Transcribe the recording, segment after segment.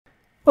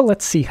Well,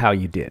 let's see how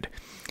you did.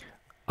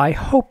 I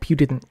hope you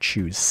didn't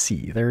choose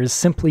C. There is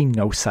simply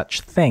no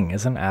such thing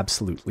as an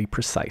absolutely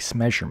precise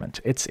measurement.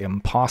 It's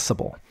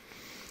impossible.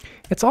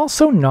 It's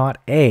also not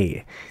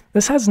A.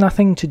 This has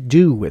nothing to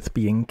do with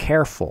being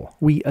careful.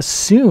 We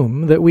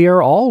assume that we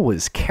are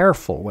always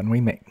careful when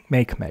we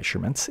make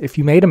measurements. If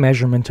you made a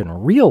measurement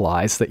and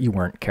realize that you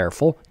weren't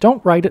careful,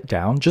 don't write it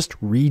down, just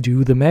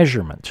redo the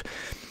measurement.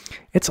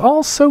 It's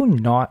also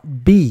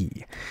not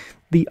B.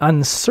 The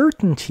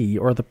uncertainty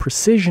or the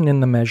precision in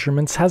the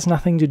measurements has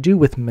nothing to do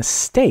with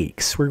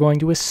mistakes. We're going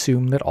to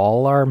assume that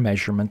all our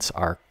measurements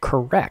are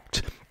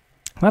correct.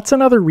 That's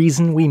another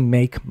reason we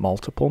make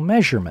multiple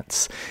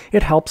measurements.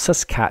 It helps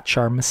us catch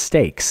our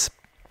mistakes.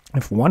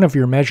 If one of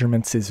your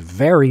measurements is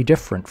very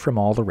different from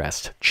all the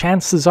rest,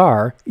 chances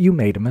are you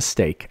made a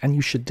mistake and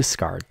you should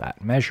discard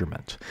that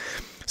measurement.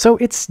 So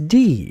it's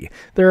D.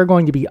 There are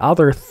going to be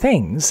other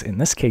things, in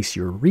this case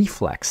your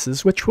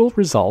reflexes, which will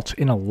result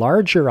in a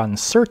larger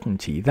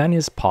uncertainty than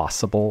is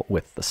possible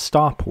with the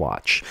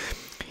stopwatch.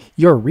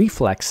 Your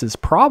reflexes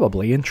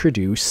probably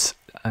introduce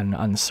an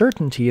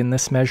uncertainty in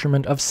this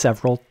measurement of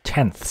several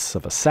tenths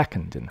of a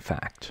second, in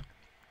fact.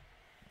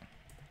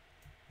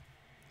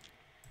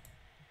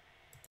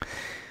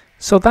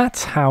 So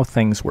that's how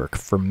things work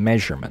for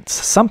measurements.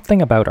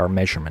 Something about our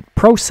measurement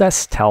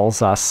process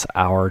tells us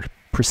our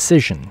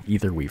precision.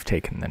 Either we've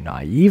taken the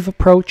naive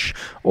approach,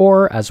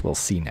 or, as we'll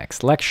see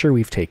next lecture,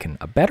 we've taken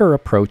a better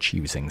approach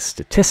using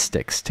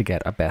statistics to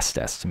get a best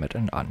estimate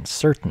and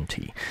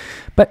uncertainty.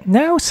 But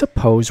now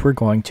suppose we're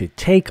going to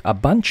take a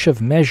bunch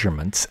of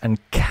measurements and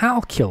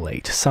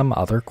calculate some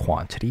other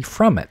quantity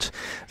from it.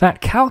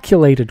 That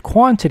calculated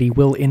quantity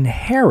will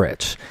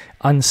inherit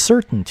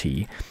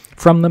uncertainty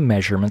from the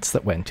measurements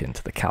that went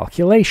into the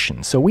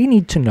calculation. So we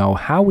need to know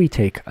how we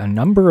take a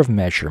number of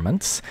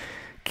measurements,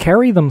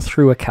 carry them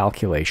through a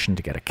calculation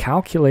to get a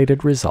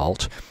calculated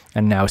result,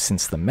 and now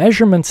since the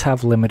measurements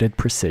have limited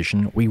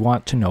precision, we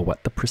want to know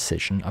what the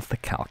precision of the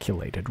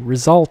calculated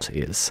result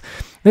is.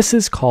 This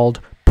is called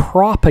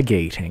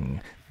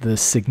propagating the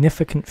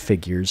significant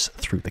figures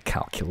through the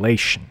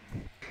calculation.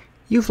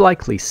 You've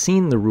likely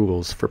seen the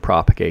rules for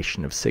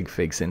propagation of sig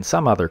figs in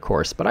some other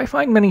course, but I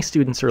find many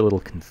students are a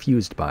little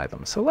confused by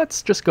them, so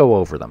let's just go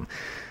over them.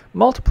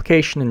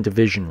 Multiplication and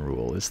division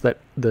rule is that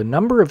the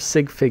number of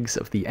sig figs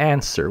of the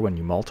answer when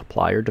you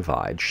multiply or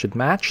divide should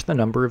match the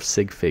number of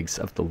sig figs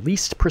of the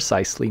least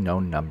precisely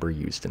known number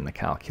used in the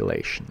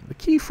calculation. The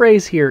key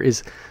phrase here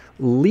is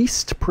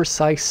least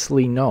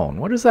precisely known.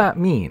 What does that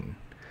mean?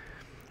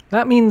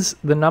 That means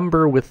the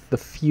number with the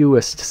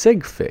fewest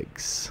sig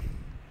figs.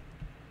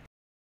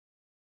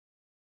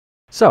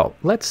 So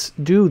let's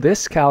do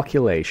this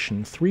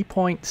calculation,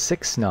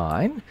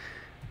 3.69.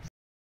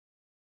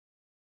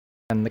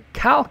 And the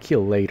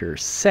calculator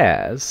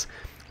says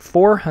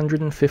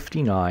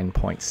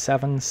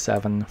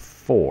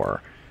 459.774.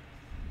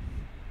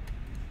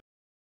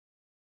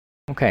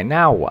 Okay,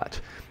 now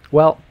what?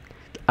 Well,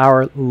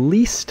 our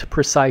least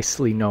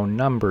precisely known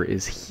number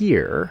is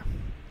here.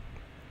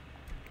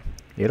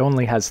 It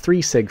only has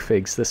 3 sig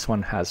figs, this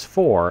one has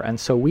 4, and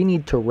so we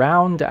need to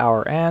round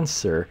our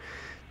answer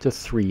to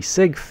 3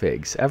 sig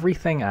figs.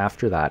 Everything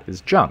after that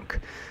is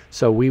junk.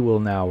 So we will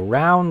now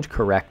round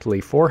correctly.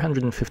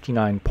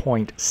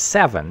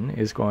 459.7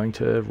 is going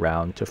to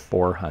round to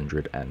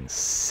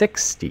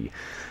 460.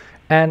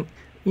 And,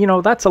 you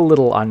know, that's a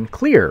little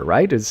unclear,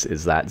 right?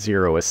 Is that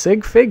 0 a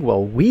sig fig?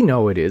 Well, we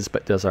know it is,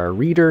 but does our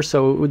reader?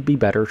 So it would be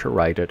better to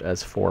write it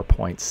as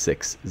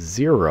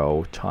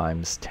 4.60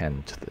 times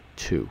 10 to the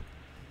 2.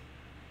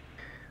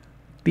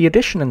 The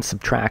addition and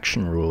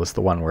subtraction rule is the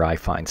one where I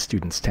find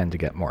students tend to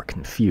get more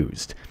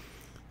confused.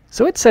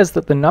 So it says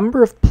that the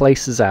number of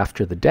places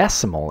after the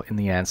decimal in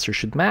the answer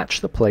should match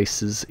the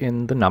places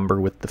in the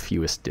number with the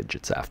fewest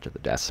digits after the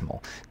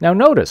decimal. Now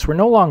notice, we're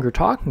no longer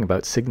talking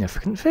about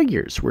significant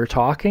figures. We're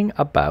talking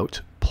about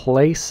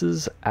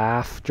places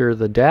after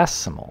the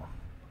decimal.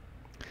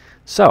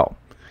 So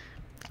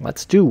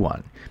let's do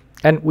one.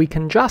 And we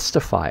can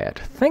justify it.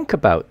 Think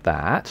about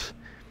that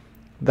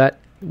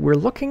we're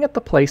looking at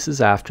the places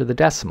after the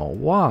decimal.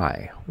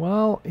 Why?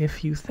 Well,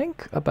 if you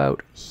think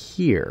about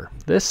here,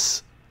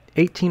 this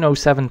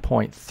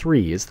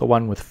 1807.3 is the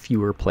one with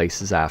fewer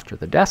places after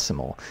the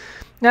decimal.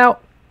 Now,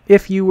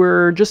 if you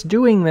were just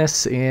doing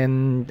this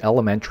in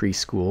elementary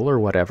school or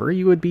whatever,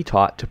 you would be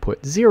taught to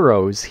put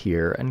zeros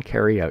here and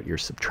carry out your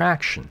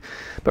subtraction.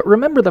 But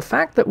remember, the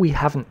fact that we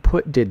haven't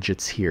put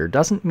digits here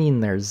doesn't mean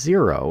they're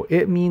 0.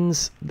 It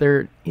means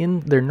they're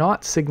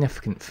not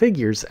significant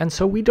figures, and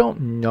so we don't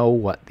know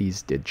what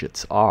these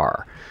digits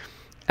are.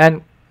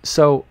 And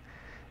so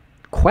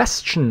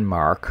question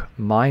mark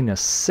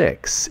minus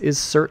 6 is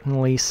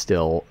certainly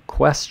still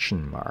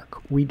question mark.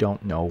 We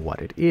don't know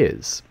what it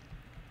is.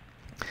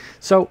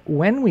 So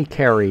when we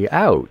carry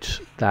out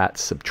that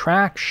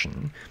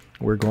subtraction,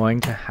 we're going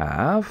to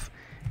have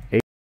a...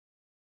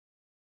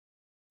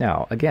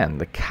 Now, again,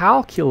 the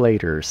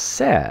calculator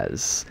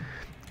says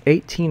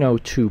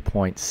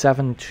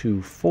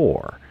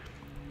 1802.724.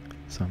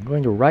 So I'm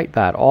going to write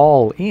that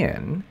all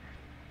in.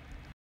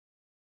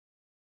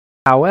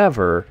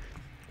 However,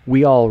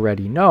 we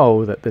already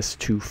know that this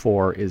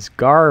 24 is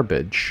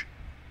garbage.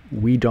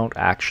 We don't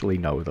actually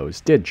know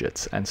those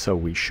digits, and so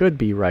we should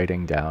be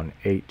writing down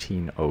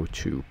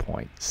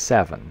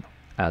 1802.7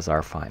 as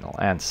our final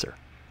answer.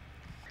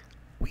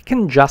 We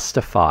can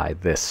justify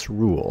this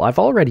rule. I've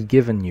already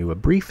given you a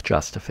brief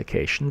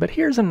justification, but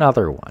here's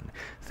another one.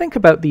 Think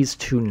about these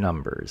two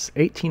numbers,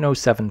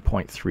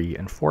 1807.3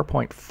 and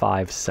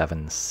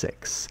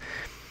 4.576.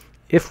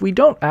 If we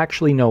don't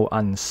actually know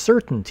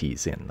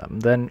uncertainties in them,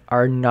 then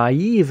our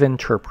naive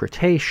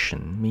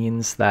interpretation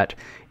means that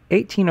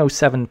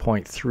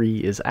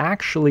 1807.3 is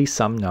actually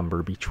some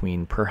number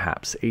between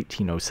perhaps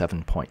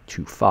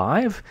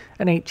 1807.25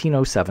 and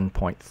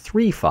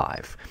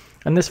 1807.35.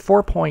 And this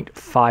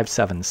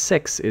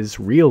 4.576 is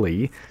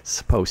really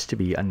supposed to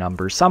be a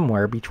number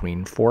somewhere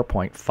between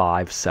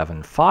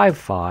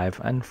 4.5755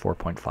 and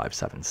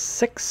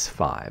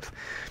 4.5765.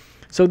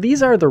 So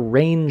these are the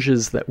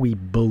ranges that we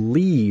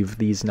believe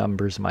these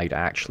numbers might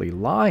actually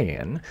lie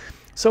in.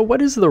 So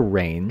what is the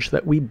range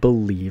that we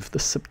believe the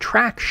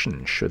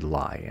subtraction should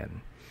lie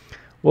in?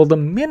 Well, the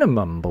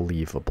minimum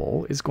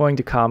believable is going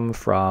to come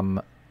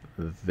from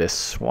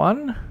this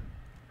one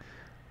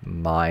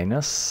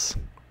minus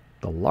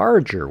the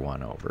larger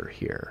one over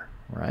here,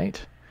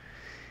 right?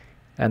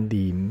 And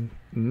the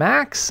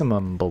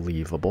maximum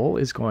believable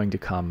is going to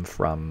come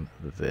from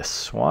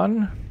this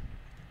one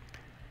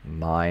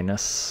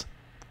minus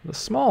the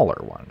smaller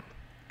one,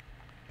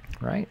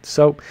 right?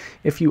 So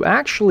if you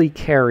actually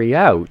carry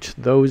out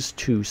those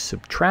two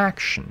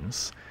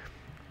subtractions,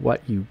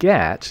 what you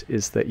get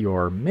is that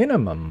your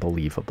minimum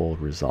believable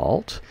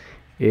result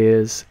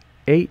is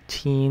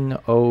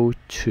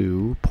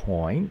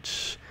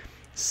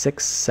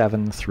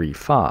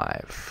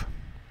 1802.6735.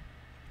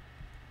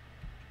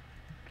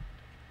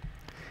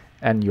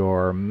 And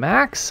your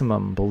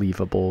maximum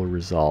believable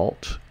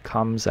result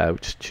comes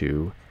out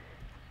to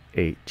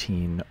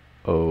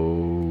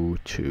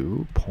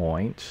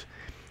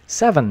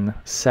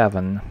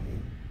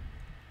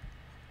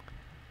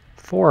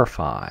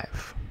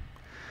 1802.7745.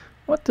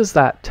 What does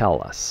that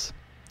tell us?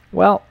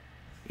 Well,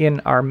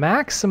 in our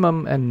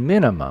maximum and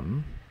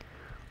minimum,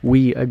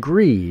 we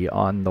agree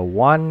on the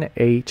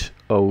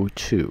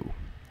 1802.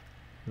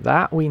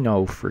 That we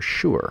know for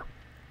sure.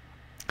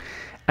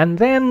 And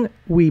then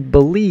we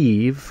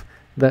believe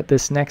that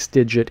this next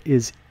digit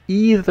is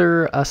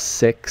either a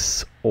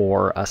 6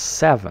 or a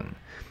 7.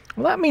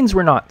 Well, that means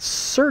we're not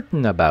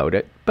certain about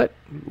it, but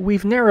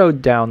we've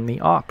narrowed down the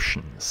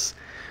options.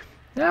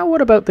 Now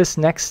what about this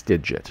next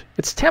digit?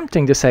 It's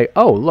tempting to say,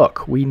 oh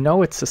look, we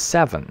know it's a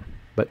 7,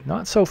 but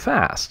not so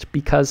fast,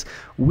 because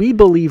we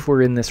believe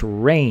we're in this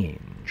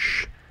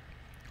range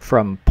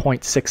from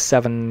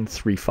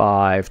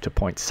 0.6735 to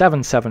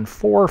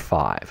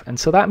 0.7745, and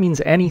so that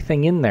means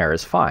anything in there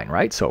is fine,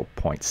 right? So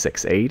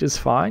 0.68 is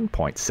fine,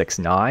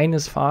 0.69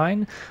 is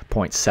fine,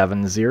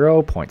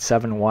 0.70,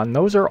 0.71,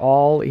 those are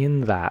all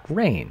in that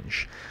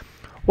range.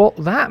 Well,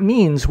 that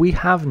means we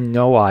have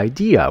no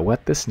idea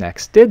what this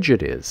next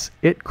digit is.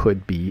 It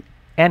could be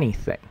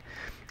anything.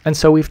 And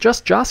so we've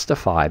just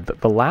justified that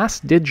the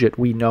last digit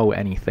we know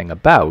anything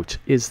about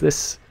is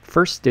this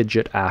first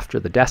digit after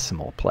the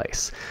decimal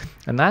place.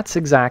 And that's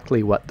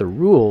exactly what the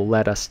rule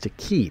led us to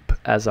keep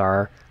as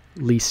our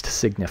least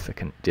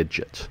significant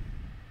digit.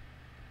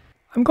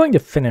 I'm going to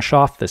finish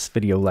off this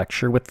video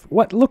lecture with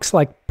what looks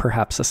like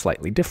perhaps a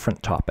slightly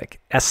different topic,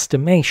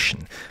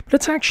 estimation, but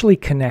it's actually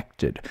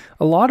connected.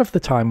 A lot of the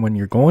time when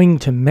you're going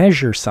to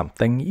measure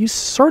something, you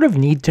sort of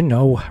need to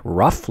know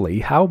roughly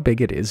how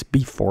big it is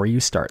before you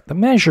start the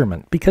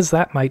measurement, because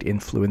that might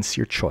influence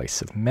your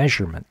choice of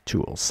measurement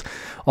tools.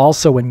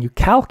 Also, when you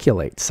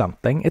calculate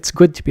something, it's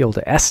good to be able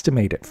to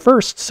estimate it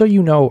first so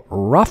you know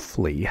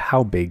roughly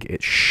how big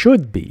it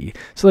should be,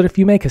 so that if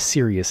you make a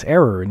serious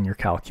error in your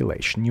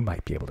calculation, you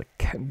might be able to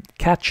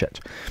catch it.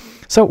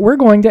 So we're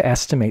going to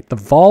estimate the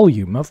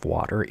volume of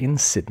water in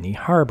Sydney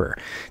Harbour.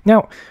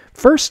 Now,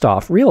 first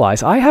off,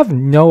 realize I have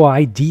no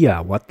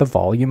idea what the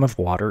volume of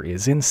water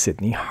is in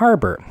Sydney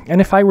Harbour.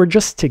 And if I were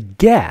just to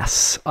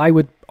guess, I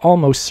would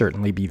almost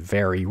certainly be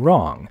very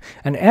wrong.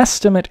 An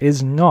estimate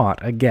is not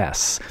a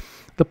guess.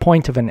 The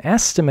point of an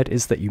estimate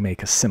is that you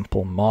make a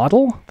simple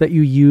model that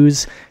you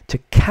use to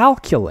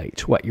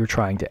calculate what you're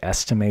trying to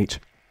estimate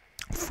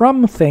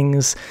from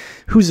things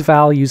whose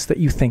values that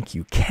you think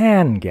you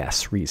can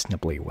guess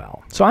reasonably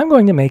well. So I'm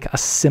going to make a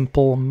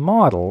simple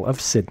model of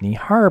Sydney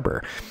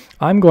Harbour.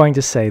 I'm going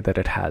to say that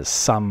it has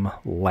some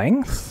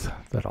length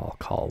that I'll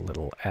call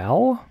little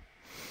l,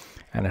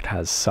 and it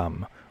has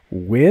some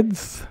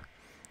width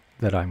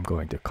that I'm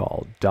going to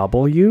call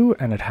w,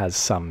 and it has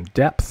some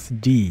depth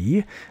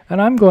d,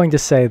 and I'm going to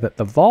say that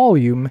the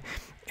volume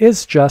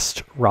is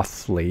just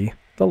roughly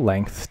the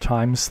length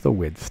times the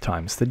width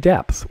times the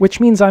depth, which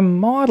means I'm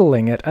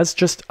modeling it as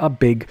just a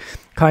big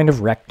kind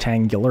of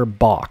rectangular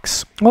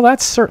box. Well,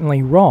 that's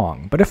certainly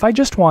wrong, but if I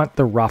just want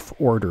the rough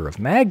order of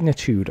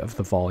magnitude of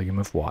the volume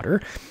of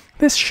water,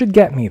 this should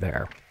get me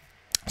there.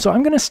 So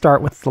I'm going to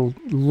start with the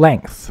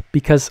length,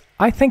 because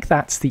I think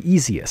that's the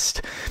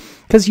easiest.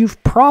 because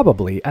you've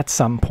probably at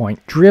some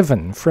point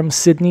driven from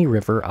Sydney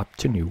River up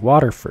to New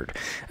Waterford.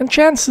 And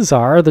chances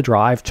are the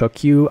drive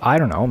took you, I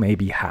don't know,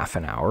 maybe half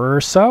an hour or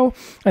so,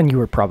 and you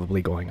were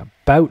probably going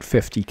about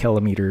 50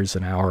 kilometers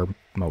an hour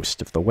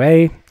most of the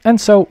way,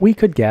 and so we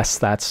could guess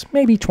that's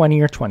maybe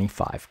 20 or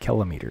 25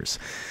 kilometers.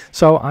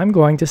 So I'm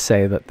going to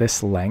say that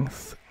this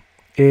length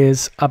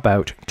is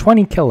about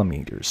 20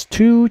 kilometers,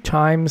 2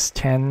 times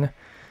 10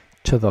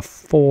 to the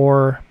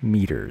 4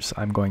 meters.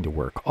 I'm going to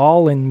work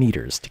all in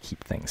meters to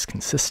keep things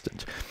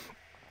consistent.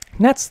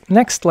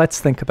 Next, let's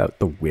think about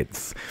the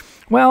width.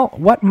 Well,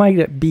 what might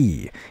it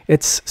be?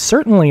 It's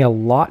certainly a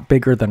lot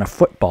bigger than a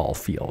football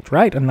field,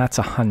 right? And that's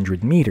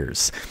 100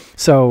 meters.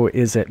 So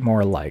is it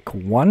more like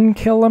 1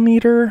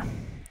 kilometer?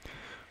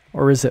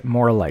 Or is it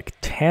more like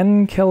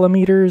 10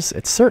 kilometers?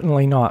 It's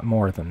certainly not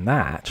more than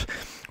that.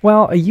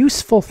 Well, a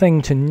useful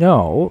thing to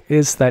know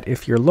is that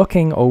if you're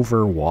looking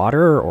over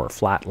water or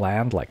flat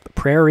land like the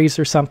prairies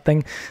or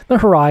something, the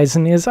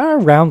horizon is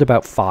around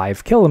about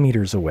 5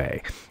 kilometers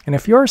away. And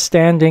if you're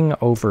standing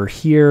over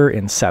here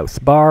in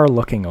South Bar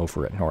looking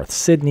over at North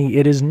Sydney,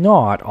 it is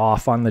not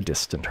off on the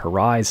distant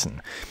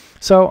horizon.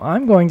 So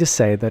I'm going to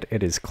say that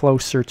it is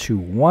closer to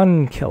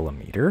 1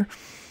 kilometer,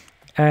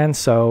 and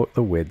so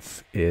the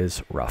width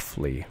is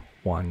roughly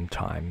 1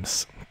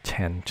 times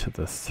 10 to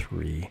the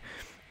 3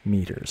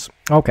 meters.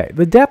 Okay,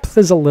 the depth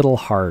is a little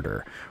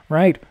harder,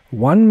 right?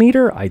 1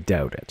 meter? I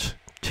doubt it.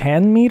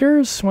 10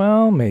 meters?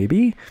 Well,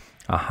 maybe.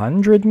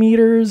 100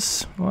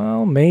 meters?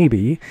 Well,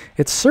 maybe.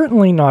 It's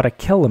certainly not a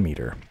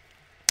kilometer.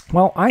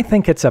 Well, I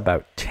think it's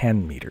about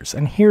 10 meters,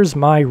 and here's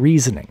my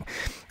reasoning.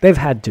 They've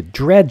had to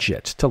dredge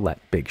it to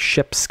let big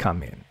ships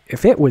come in.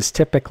 If it was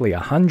typically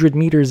 100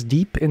 meters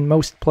deep in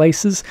most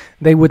places,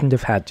 they wouldn't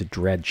have had to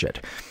dredge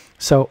it.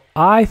 So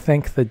I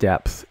think the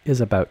depth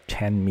is about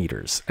 10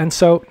 meters. And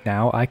so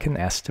now I can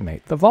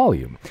estimate the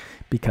volume,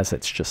 because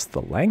it's just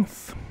the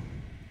length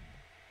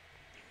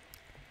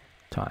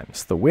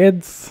times the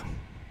width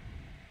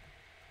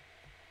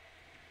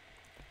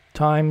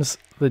times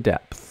the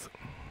depth.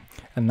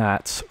 And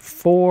that's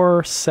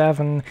 4,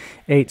 7,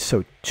 8.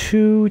 So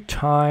 2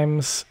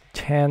 times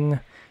 10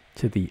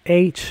 to the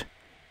 8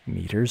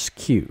 meters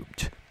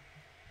cubed.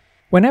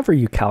 Whenever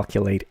you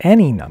calculate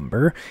any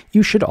number,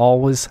 you should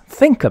always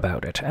think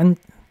about it and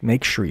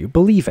make sure you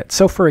believe it.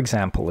 So for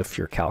example, if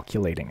you're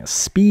calculating a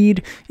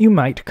speed, you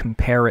might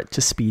compare it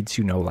to speeds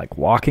you know, like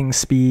walking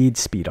speed,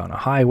 speed on a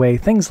highway,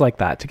 things like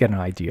that, to get an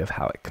idea of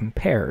how it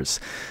compares.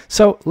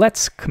 So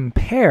let's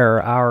compare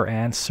our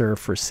answer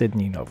for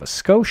Sydney, Nova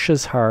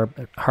Scotia's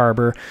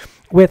harbour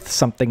with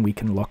something we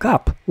can look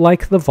up,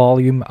 like the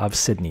volume of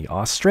Sydney,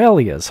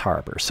 Australia's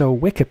harbour. So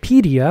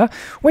Wikipedia,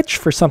 which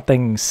for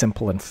something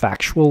simple and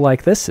factual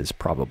like this is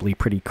probably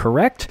pretty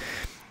correct,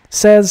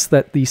 says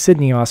that the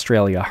Sydney,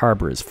 Australia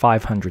harbour is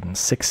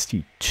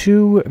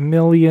 562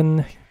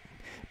 million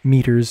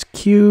meters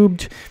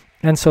cubed,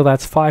 and so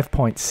that's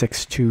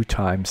 5.62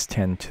 times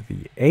 10 to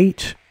the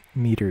 8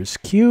 meters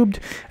cubed,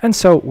 and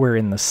so we're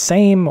in the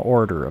same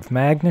order of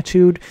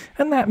magnitude,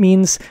 and that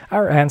means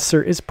our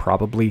answer is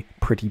probably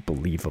pretty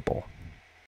believable.